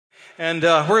And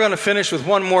we're going to finish with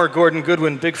one more Gordon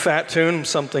Goodwin big fat tune,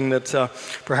 something that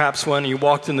perhaps when you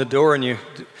walked in the door and you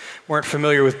weren't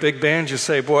familiar with big bands, you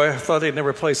say, boy, I thought they'd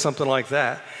never play something like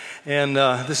that. And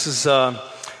this is,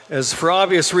 as for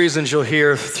obvious reasons you'll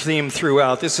hear theme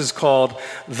throughout, this is called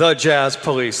The Jazz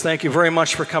Police. Thank you very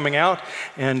much for coming out,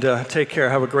 and take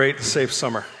care. Have a great, safe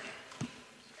summer.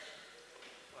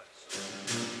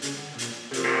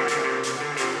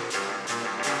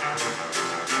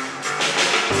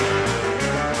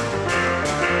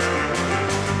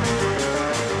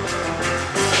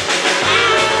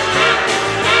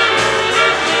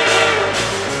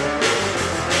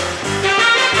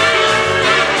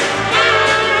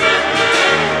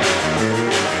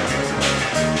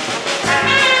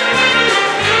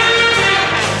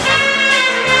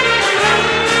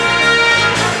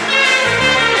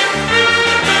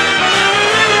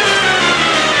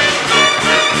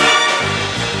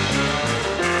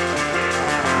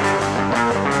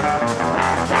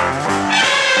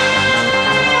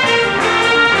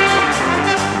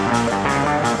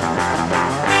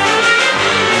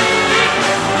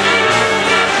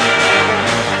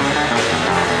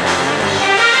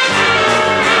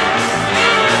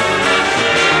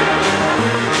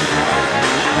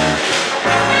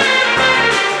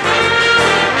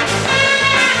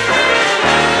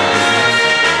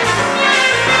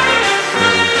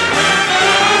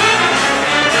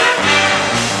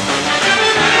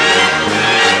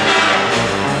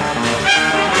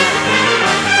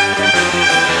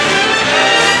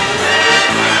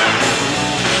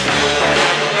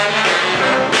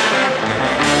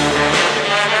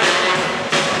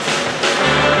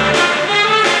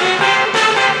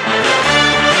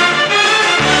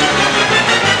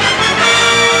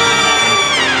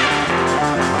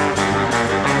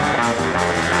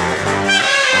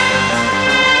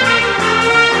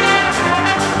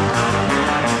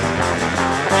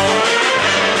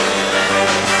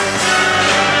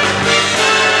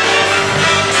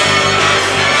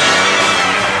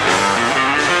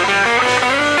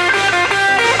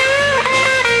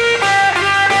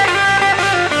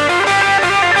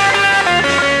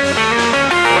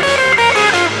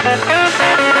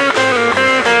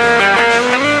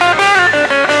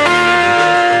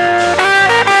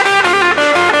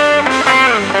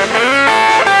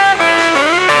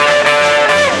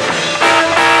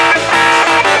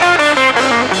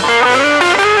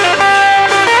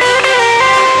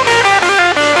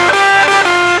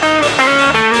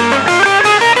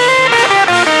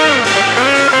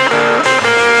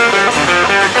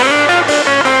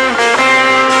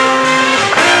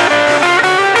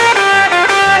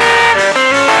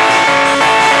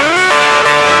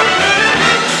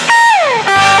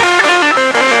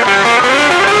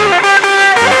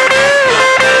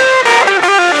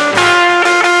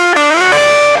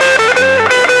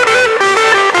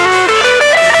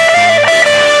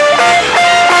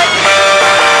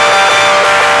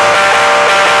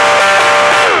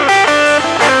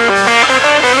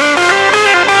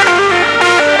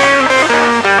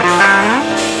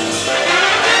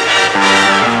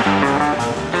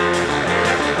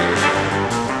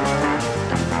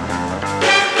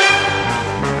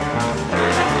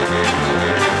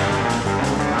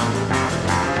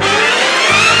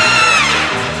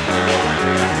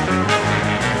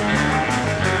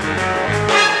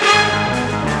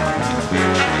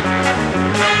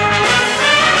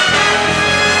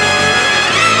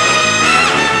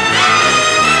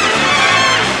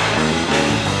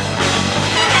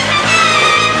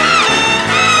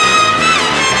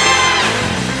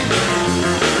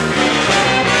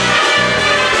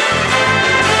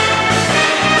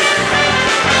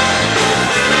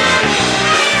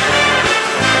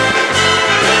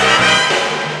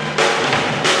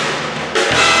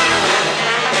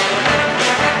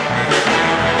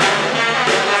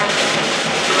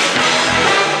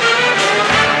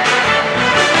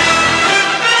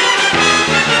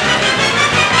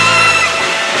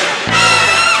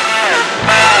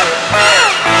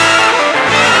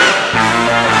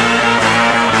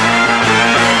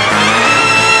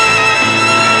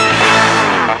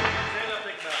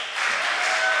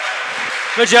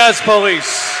 The Jazz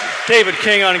Police, David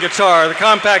King on guitar, the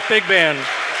Compaq Big Band.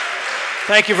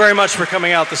 Thank you very much for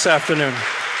coming out this afternoon.